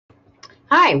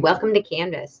Hi, welcome to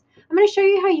Canvas. I'm going to show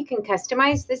you how you can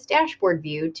customize this dashboard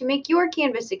view to make your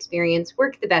Canvas experience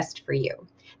work the best for you.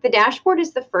 The dashboard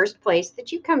is the first place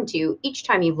that you come to each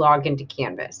time you log into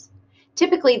Canvas.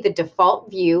 Typically, the default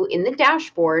view in the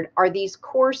dashboard are these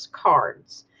course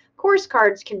cards. Course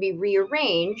cards can be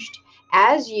rearranged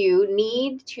as you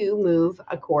need to move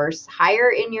a course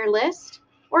higher in your list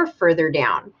or further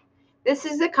down. This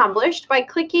is accomplished by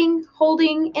clicking,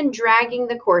 holding, and dragging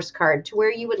the course card to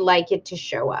where you would like it to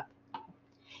show up.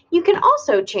 You can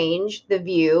also change the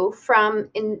view from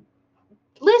in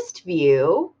list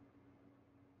view,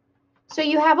 so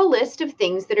you have a list of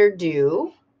things that are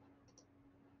due,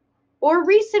 or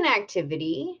recent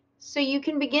activity, so you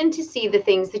can begin to see the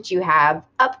things that you have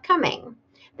upcoming.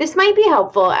 This might be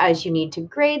helpful as you need to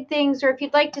grade things or if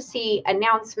you'd like to see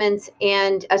announcements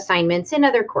and assignments in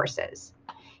other courses.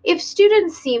 If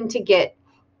students seem to get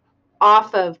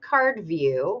off of card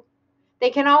view,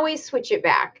 they can always switch it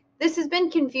back. This has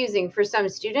been confusing for some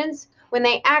students when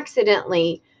they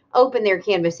accidentally open their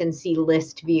Canvas and see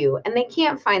list view and they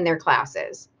can't find their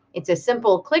classes. It's a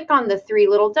simple click on the three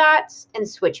little dots and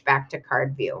switch back to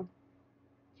card view.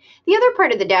 The other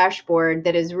part of the dashboard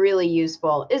that is really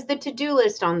useful is the to-do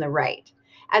list on the right.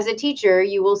 As a teacher,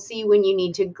 you will see when you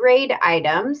need to grade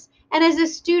items, and as a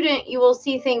student, you will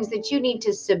see things that you need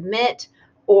to submit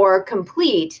or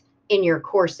complete in your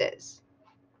courses.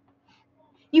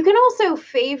 You can also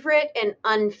favorite and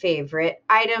unfavorite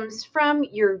items from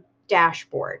your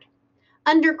dashboard.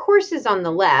 Under courses on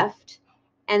the left,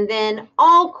 and then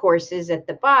all courses at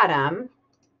the bottom,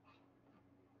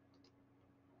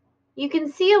 you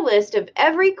can see a list of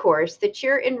every course that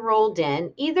you're enrolled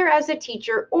in, either as a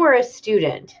teacher or a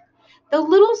student. The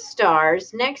little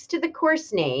stars next to the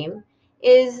course name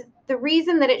is the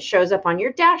reason that it shows up on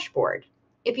your dashboard.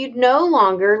 If you'd no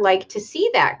longer like to see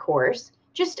that course,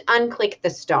 just unclick the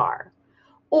star.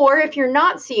 Or if you're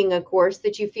not seeing a course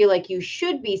that you feel like you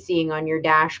should be seeing on your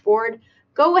dashboard,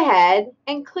 go ahead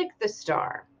and click the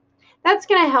star. That's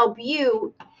going to help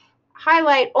you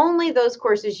highlight only those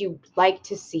courses you'd like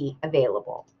to see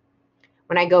available.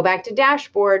 When I go back to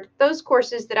dashboard, those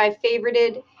courses that I've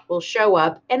favorited will show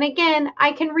up. And again,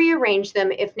 I can rearrange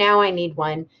them if now I need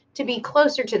one to be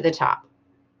closer to the top.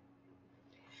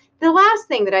 The last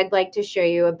thing that I'd like to show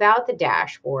you about the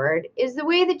dashboard is the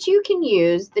way that you can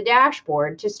use the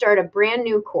dashboard to start a brand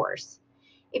new course.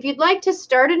 If you'd like to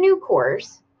start a new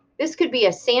course, this could be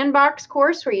a sandbox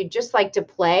course where you'd just like to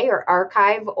play or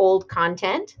archive old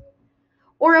content,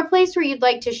 or a place where you'd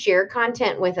like to share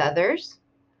content with others,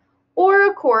 or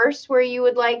a course where you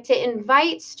would like to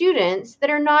invite students that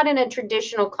are not in a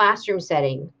traditional classroom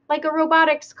setting, like a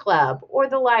robotics club or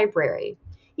the library.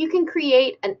 You can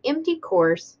create an empty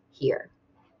course here.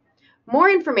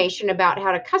 More information about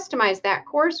how to customize that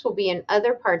course will be in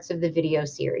other parts of the video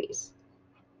series.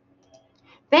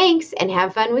 Thanks, and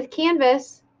have fun with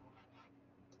Canvas.